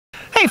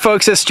Hey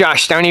folks, it's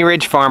Josh, Stoney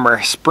Ridge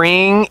Farmer.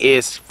 Spring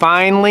is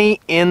finally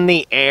in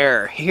the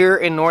air. Here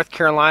in North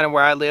Carolina,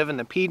 where I live in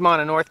the Piedmont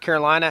of North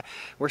Carolina,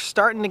 we're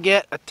starting to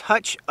get a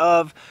touch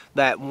of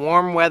that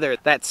warm weather,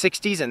 that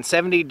 60s and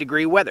 70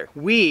 degree weather.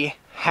 We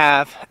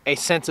have a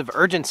sense of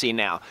urgency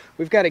now.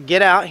 We've got to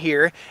get out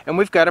here and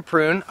we've got to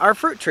prune our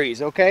fruit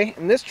trees, okay?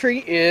 And this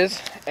tree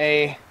is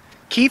a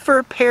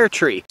Kiefer pear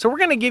tree. So we're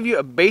going to give you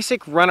a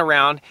basic run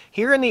around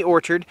here in the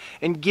orchard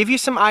and give you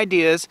some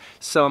ideas,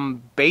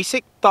 some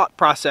basic thought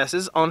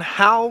processes on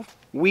how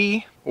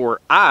we,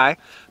 or I,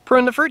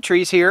 prune the fruit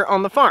trees here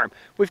on the farm.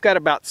 We've got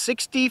about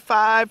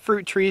 65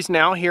 fruit trees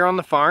now here on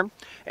the farm,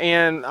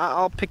 and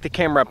I'll pick the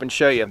camera up and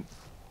show you.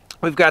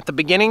 We've got the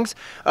beginnings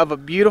of a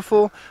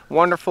beautiful,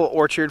 wonderful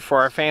orchard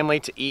for our family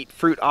to eat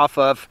fruit off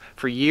of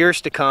for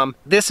years to come.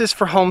 This is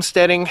for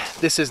homesteading.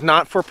 This is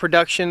not for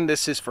production.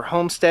 This is for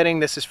homesteading.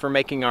 This is for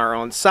making our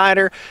own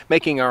cider,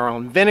 making our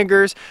own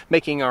vinegars,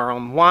 making our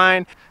own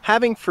wine,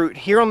 having fruit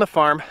here on the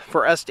farm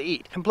for us to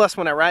eat. And plus,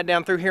 when I ride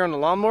down through here on the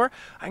lawnmower,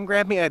 I can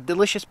grab me a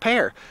delicious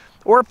pear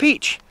or a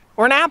peach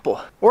or an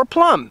apple or a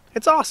plum.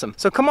 It's awesome.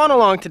 So come on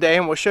along today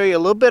and we'll show you a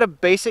little bit of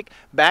basic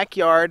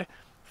backyard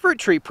fruit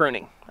tree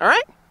pruning. All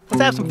right?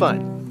 Let's have some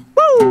fun.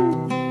 Woo!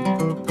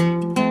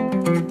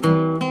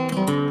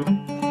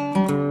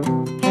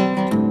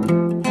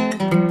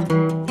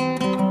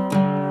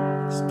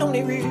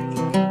 Stoney Ridge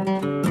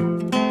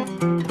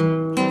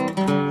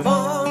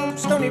Farm,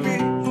 Stoney Ridge.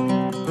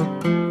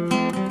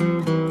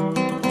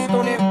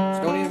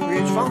 Stoney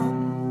Ridge Farm.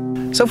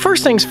 So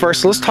first things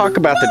first, let's talk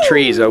about the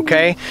trees,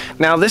 okay?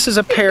 Now this is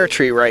a pear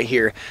tree right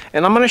here,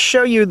 and I'm going to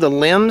show you the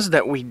limbs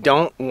that we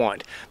don't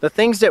want. The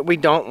things that we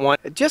don't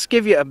want. Just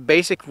give you a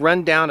basic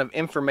rundown of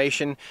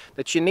information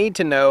that you need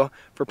to know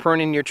for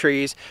pruning your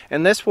trees,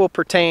 and this will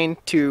pertain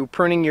to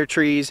pruning your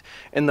trees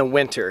in the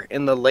winter,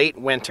 in the late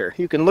winter.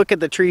 You can look at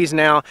the trees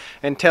now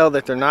and tell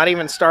that they're not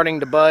even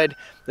starting to bud.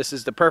 This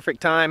is the perfect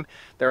time.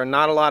 There are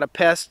not a lot of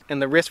pests,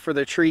 and the risk for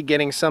the tree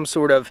getting some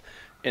sort of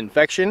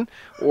infection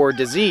or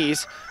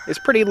disease is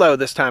pretty low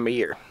this time of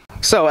year.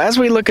 So as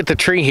we look at the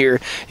tree here,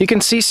 you can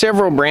see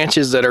several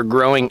branches that are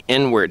growing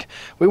inward.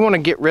 We want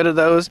to get rid of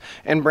those,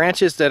 and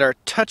branches that are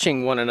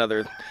touching one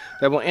another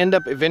that will end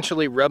up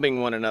eventually rubbing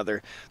one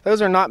another.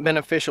 Those are not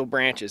beneficial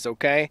branches,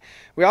 okay?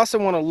 We also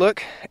want to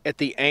look at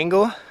the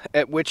angle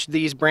at which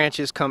these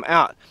branches come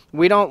out.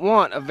 We don't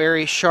want a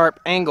very sharp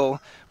angle.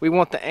 We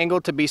want the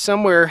angle to be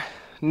somewhere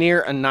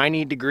near a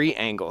 90-degree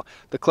angle.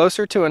 The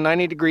closer to a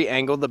 90-degree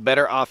angle, the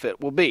better off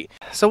it will be.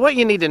 So what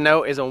you need to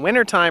know is a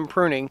wintertime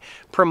pruning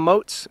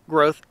promotes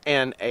growth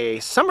and a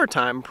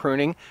summertime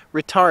pruning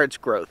retards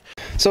growth.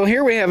 So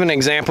here we have an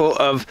example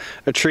of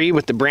a tree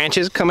with the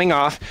branches coming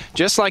off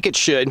just like it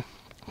should,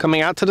 coming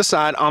out to the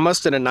side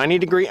almost at a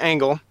 90-degree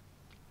angle.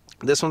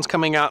 This one's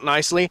coming out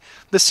nicely.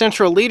 The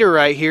central leader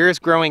right here is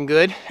growing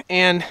good,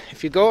 and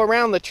if you go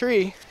around the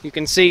tree, you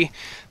can see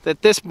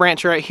that this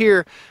branch right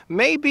here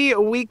may be a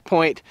weak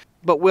point,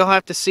 but we'll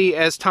have to see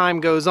as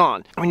time goes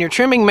on. When you're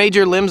trimming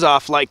major limbs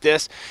off like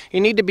this, you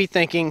need to be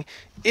thinking,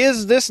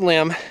 is this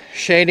limb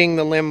shading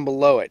the limb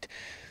below it?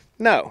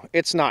 No,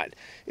 it's not.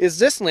 Is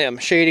this limb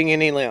shading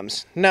any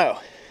limbs? No.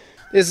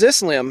 Is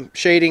this limb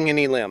shading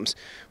any limbs?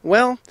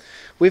 Well,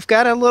 we've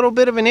got a little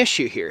bit of an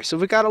issue here. So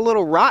we've got a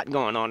little rot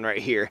going on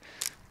right here.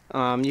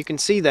 You can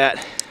see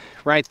that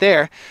right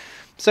there.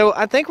 So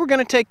I think we're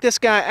going to take this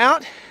guy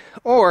out,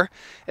 or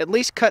at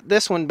least cut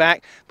this one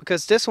back,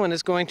 because this one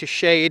is going to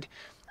shade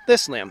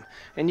this limb.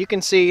 And you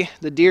can see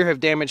the deer have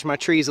damaged my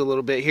trees a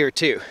little bit here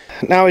too.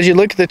 Now as you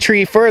look at the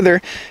tree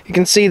further, you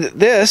can see that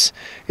this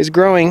is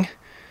growing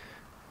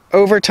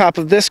over top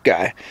of this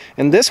guy,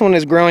 and this one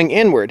is growing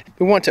inward.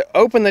 We want to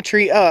open the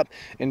tree up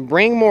and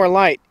bring more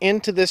light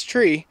into this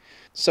tree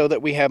so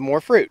that we have more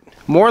fruit.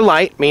 More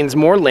light means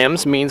more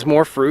limbs, means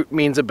more fruit,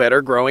 means a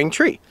better growing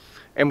tree.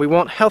 And we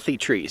want healthy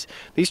trees.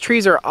 These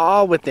trees are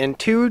all within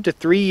 2 to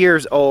 3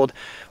 years old,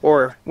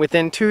 or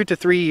within 2 to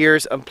 3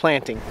 years of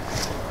planting.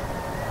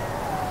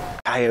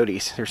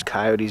 Coyotes, there's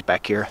coyotes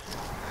back here.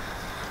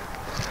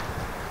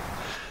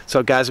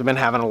 So guys, we've been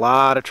having a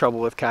lot of trouble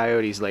with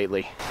coyotes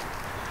lately.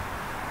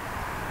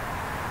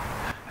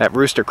 That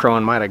rooster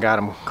crowing might have got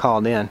them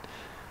called in.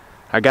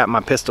 I got my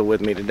pistol with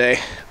me today.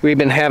 We've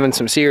been having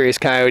some serious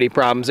coyote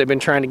problems. They've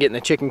been trying to get in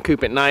the chicken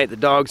coop at night. The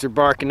dogs are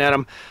barking at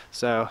them.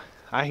 So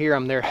I hear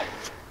them. They're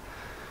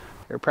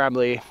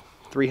probably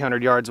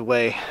 300 yards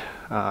away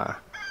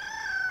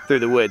through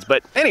the woods.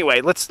 But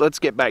anyway, let's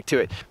get back to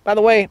it. By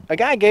the way, a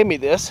guy gave me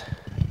this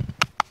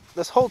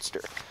holster.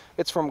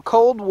 It's from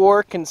Cold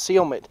War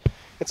Concealment.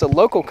 It's a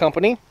local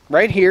company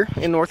right here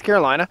in North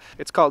Carolina.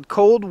 It's called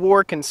Cold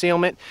War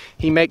Concealment.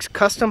 He makes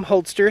custom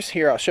holsters.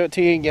 Here, I'll show it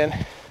to you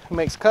again. He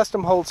makes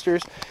custom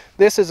holsters.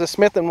 This is a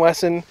Smith &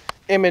 Wesson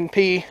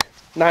M&P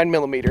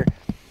 9mm.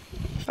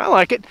 I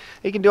like it.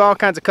 He can do all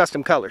kinds of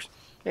custom colors.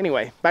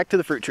 Anyway, back to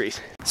the fruit trees.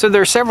 So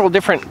there are several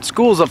different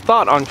schools of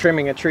thought on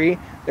trimming a tree.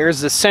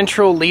 There's the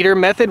central leader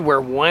method,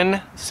 where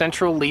one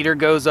central leader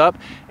goes up,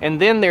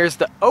 and then there's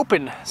the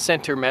open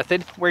center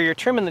method, where you're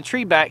trimming the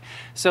tree back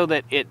so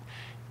that it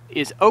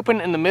is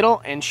open in the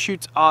middle and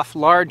shoots off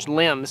large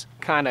limbs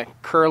kind of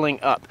curling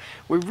up.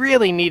 We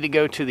really need to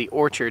go to the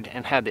orchard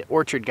and have the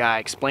orchard guy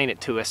explain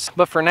it to us.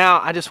 But for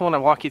now, I just want to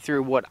walk you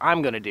through what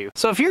I'm going to do.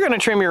 So if you're going to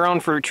trim your own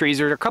fruit trees,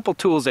 there are a couple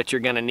tools that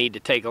you're going to need to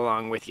take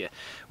along with you.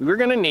 We're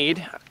going to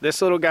need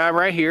this little guy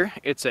right here.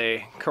 It's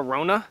a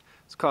Corona.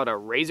 It's called a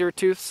razor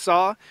tooth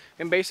saw,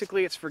 and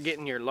basically it's for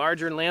getting your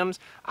larger limbs.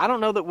 I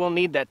don't know that we'll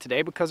need that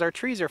today because our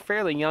trees are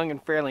fairly young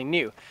and fairly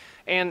new.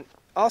 And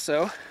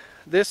also,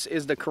 this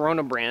is the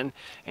Corona brand,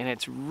 and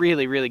it's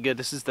really, really good.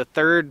 This is the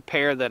third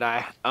pair that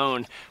I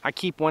own. I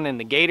keep one in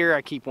the Gator,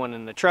 I keep one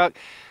in the truck.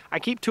 I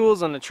keep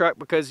tools on the truck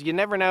because you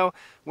never know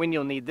when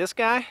you'll need this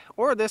guy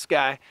or this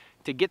guy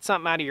to get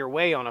something out of your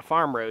way on a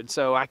farm road.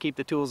 So I keep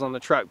the tools on the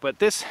truck. But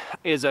this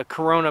is a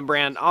Corona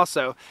brand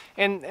also.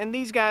 And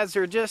these guys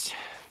are just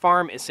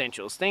farm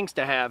essentials, things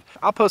to have.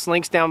 I'll post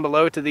links down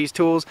below to these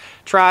tools.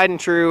 Tried and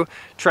true,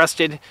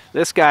 trusted.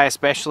 This guy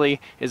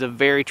especially is a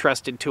very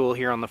trusted tool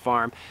here on the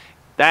farm.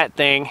 That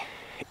thing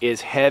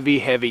is heavy,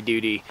 heavy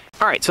duty.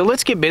 All right, so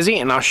let's get busy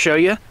and I'll show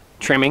you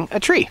trimming a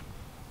tree,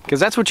 because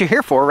that's what you're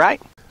here for,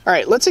 right? All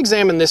right, let's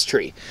examine this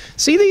tree.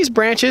 See these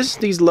branches,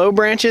 these low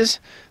branches?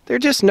 They're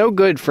just no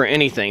good for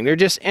anything. They're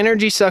just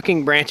energy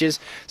sucking branches.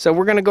 So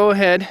we're gonna go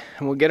ahead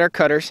and we'll get our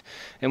cutters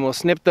and we'll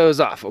snip those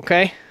off,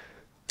 okay?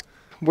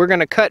 We're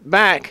gonna cut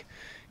back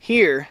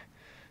here.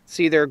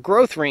 See, there are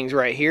growth rings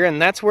right here,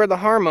 and that's where the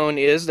hormone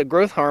is, the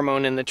growth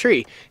hormone in the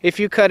tree. If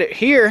you cut it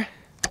here,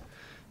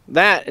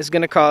 that is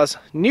going to cause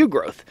new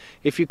growth.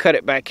 If you cut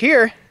it back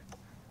here,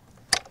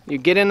 you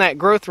get in that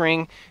growth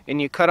ring and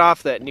you cut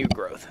off that new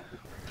growth.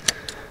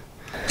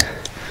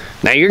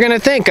 Now you're going to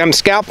think I'm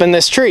scalping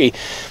this tree,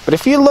 but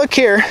if you look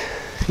here,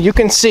 you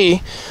can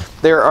see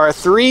there are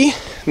 3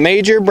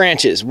 major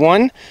branches.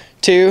 1,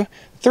 2,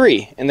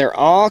 3, and they're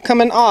all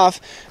coming off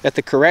at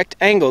the correct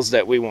angles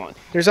that we want.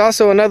 There's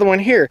also another one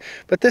here,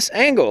 but this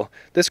angle,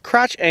 this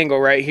crotch angle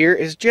right here,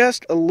 is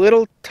just a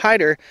little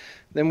tighter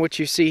than what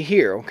you see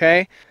here,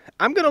 okay?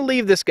 I'm gonna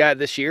leave this guy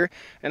this year,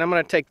 and I'm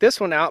gonna take this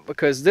one out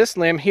because this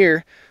limb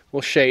here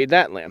will shade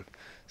that limb.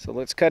 So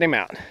let's cut him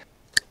out.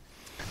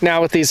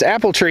 Now with these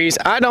apple trees,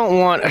 I don't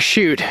want a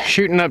shoot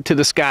shooting up to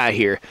the sky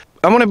here.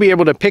 I want to be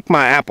able to pick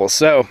my apples,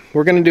 so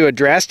we're gonna do a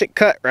drastic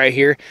cut right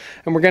here,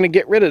 and we're gonna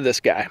get rid of this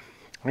guy.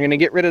 We're gonna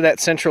get rid of that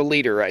central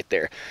leader right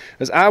there,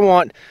 because I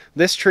want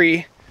this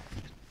tree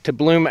to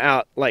bloom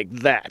out like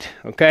that,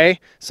 okay?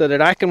 So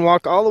that I can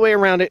walk all the way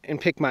around it and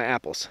pick my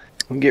apples.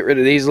 We'll get rid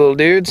of these little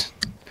dudes.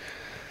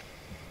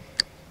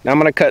 Now I'm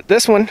going to cut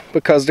this one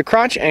because the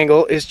crotch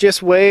angle is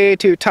just way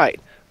too tight,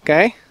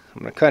 okay?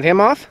 I'm going to cut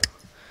him off.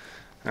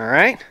 All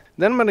right.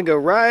 Then I'm going to go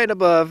right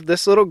above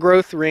this little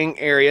growth ring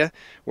area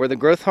where the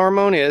growth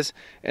hormone is,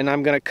 and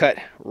I'm going to cut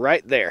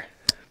right there.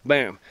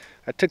 Boom.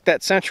 I took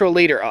that central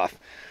leader off.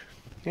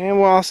 And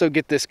we'll also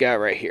get this guy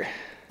right here.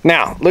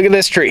 Now, look at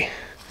this tree.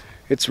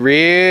 It's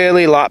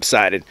really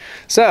lopsided.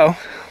 So,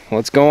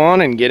 let's go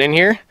on and get in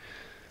here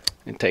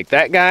and take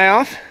that guy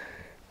off.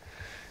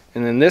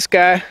 And then this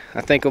guy,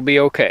 I think, will be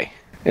okay.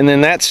 And then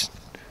that's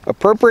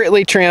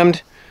appropriately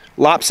trimmed,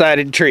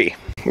 lopsided tree.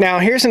 Now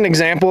here's an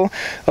example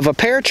of a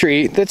pear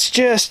tree that's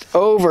just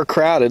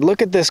overcrowded.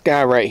 Look at this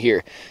guy right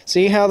here.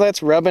 See how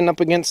that's rubbing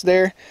up against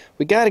there?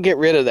 We got to get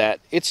rid of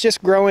that. It's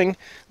just growing.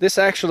 This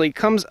actually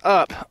comes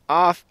up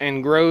off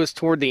and grows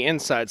toward the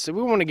inside. So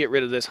we want to get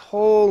rid of this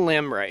whole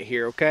limb right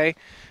here, okay?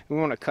 We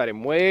want to cut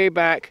him way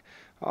back,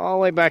 all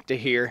the way back to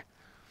here.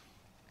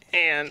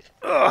 And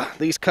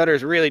these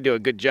cutters really do a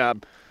good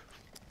job.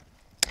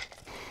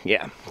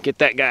 Yeah, get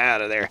that guy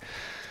out of there.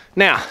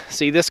 Now,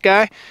 see this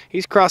guy?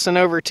 He's crossing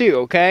over too,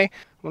 okay? I'm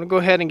gonna go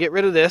ahead and get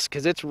rid of this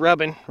because it's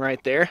rubbing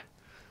right there.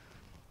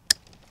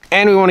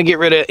 And we want to get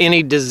rid of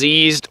any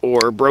diseased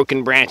or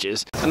broken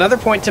branches. Another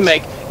point to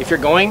make, if you're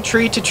going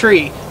tree to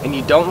tree and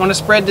you don't want to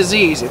spread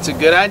disease, it's a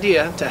good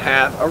idea to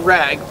have a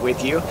rag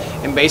with you.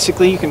 And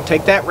basically you can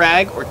take that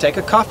rag or take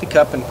a coffee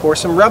cup and pour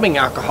some rubbing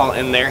alcohol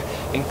in there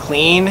and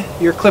clean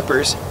your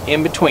clippers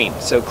in between.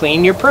 So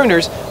clean your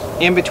pruners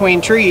in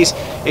between trees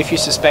if you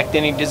suspect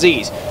any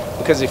disease.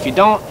 Because if you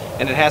don't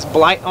and it has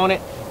blight on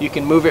it, you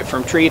can move it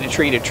from tree to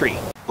tree to tree.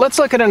 Let's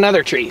look at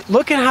another tree.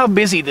 Look at how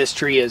busy this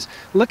tree is.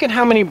 Look at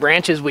how many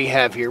branches we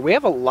have here. We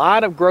have a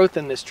lot of growth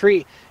in this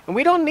tree, and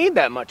we don't need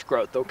that much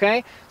growth,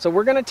 okay? So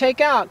we're gonna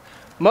take out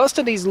most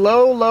of these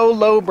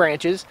low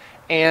branches,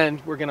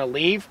 and we're gonna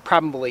leave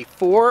probably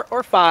 4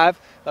 or 5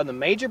 of the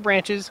major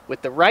branches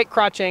with the right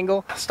crotch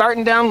angle,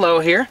 starting down low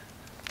here.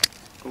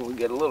 We'll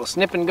get a little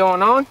snipping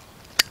going on.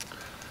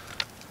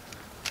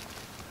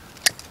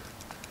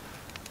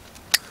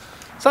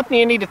 Something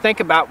you need to think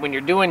about when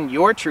you're doing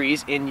your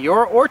trees in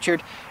your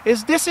orchard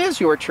is this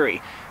is your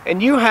tree.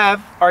 And you have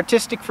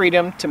artistic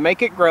freedom to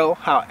make it grow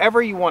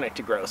however you want it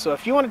to grow. So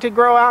if you want it to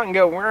grow out and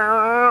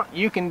go,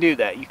 you can do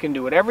that. You can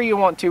do whatever you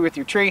want to with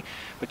your tree,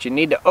 but you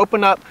need to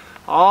open up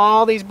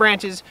all these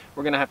branches.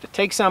 We're gonna have to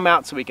take some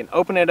out so we can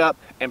open it up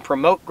and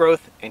promote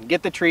growth and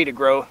get the tree to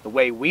grow the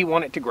way we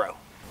want it to grow.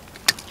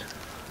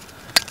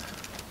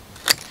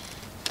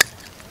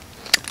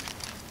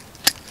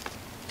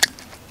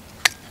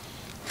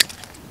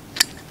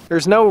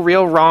 There's no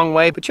real wrong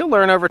way, but you'll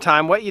learn over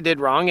time what you did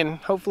wrong, and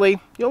hopefully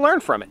you'll learn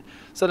from it.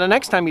 So the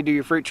next time you do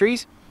your fruit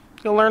trees,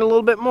 you'll learn a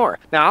little bit more.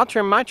 Now, I'll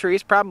trim my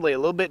trees probably a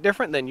little bit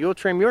different than you'll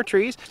trim your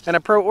trees, and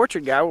a pro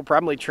orchard guy will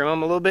probably trim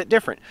them a little bit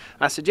different.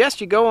 I suggest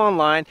you go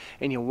online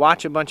and you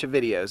watch a bunch of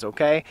videos,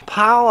 okay?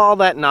 Pile all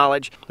that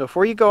knowledge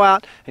before you go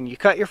out and you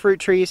cut your fruit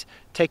trees,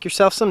 take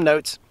yourself some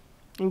notes,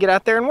 and get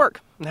out there and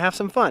work and have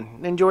some fun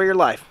and enjoy your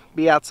life.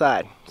 Be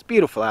outside. It's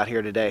beautiful out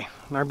here today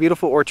in our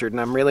beautiful orchard, and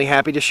I'm really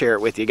happy to share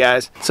it with you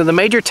guys. So the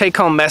major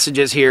take-home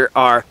messages here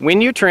are,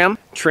 when you trim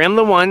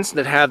the ones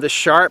that have the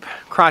sharp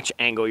crotch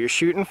angle. You're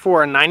shooting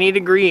for a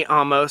 90-degree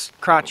almost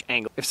crotch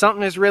angle. If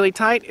something is really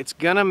tight, it's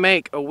gonna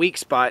make a weak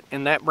spot,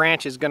 and that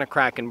branch is gonna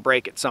crack and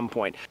break at some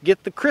point.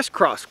 Get the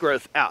crisscross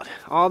growth out.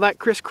 All that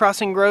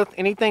crisscrossing growth,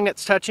 anything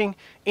that's touching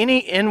any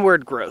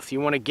inward growth. You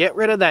want to get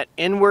rid of that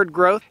inward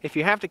growth. If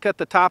you have to cut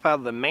the top out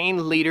of the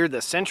main leader,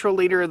 the central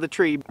leader of the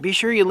tree, be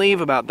sure you leave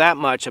about that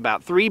much,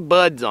 about 3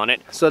 buds on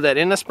it, so that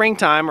in the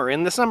springtime or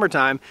in the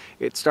summertime,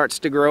 it starts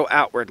to grow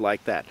outward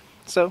like that.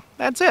 So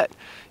that's it.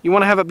 You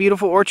want to have a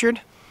beautiful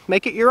orchard?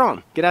 Make it your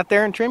own. Get out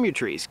there and trim your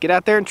trees. Get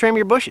out there and trim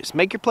your bushes.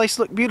 Make your place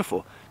look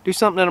beautiful. Do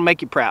something that'll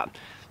make you proud.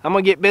 I'm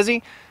gonna get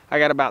busy. I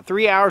got about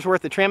 3 hours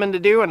worth of trimming to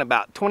do and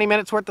about 20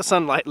 minutes worth of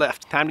sunlight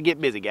left. Time to get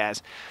busy,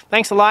 guys.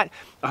 Thanks a lot.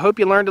 I hope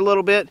you learned a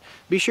little bit.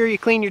 Be sure you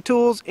clean your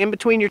tools in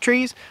between your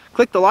trees.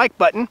 Click the like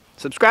button.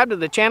 Subscribe to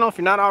the channel if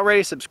you're not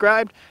already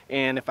subscribed.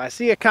 And if I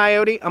see a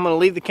coyote, I'm gonna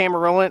leave the camera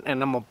rolling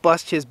and I'm gonna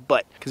bust his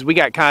butt, because we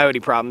got coyote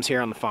problems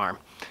here on the farm.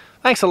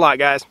 Thanks a lot,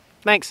 guys.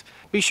 Thanks.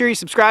 Be sure you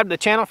subscribe to the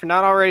channel if you're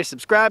not already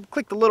subscribed.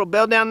 Click the little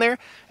bell down there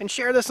and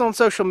share this on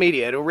social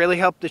media. It'll really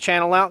help the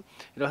channel out.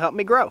 It'll help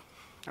me grow.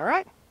 All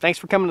right? Thanks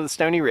for coming to the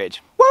Stoney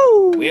Ridge.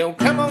 Woo! Well,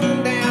 come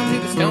on down to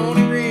the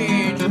Stoney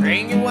Ridge.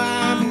 Bring your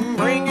wife and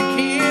bring your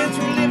kids.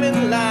 We're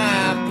living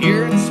life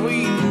pure and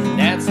sweet.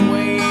 That's the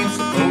way it's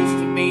supposed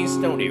to be,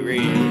 Stoney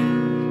Ridge.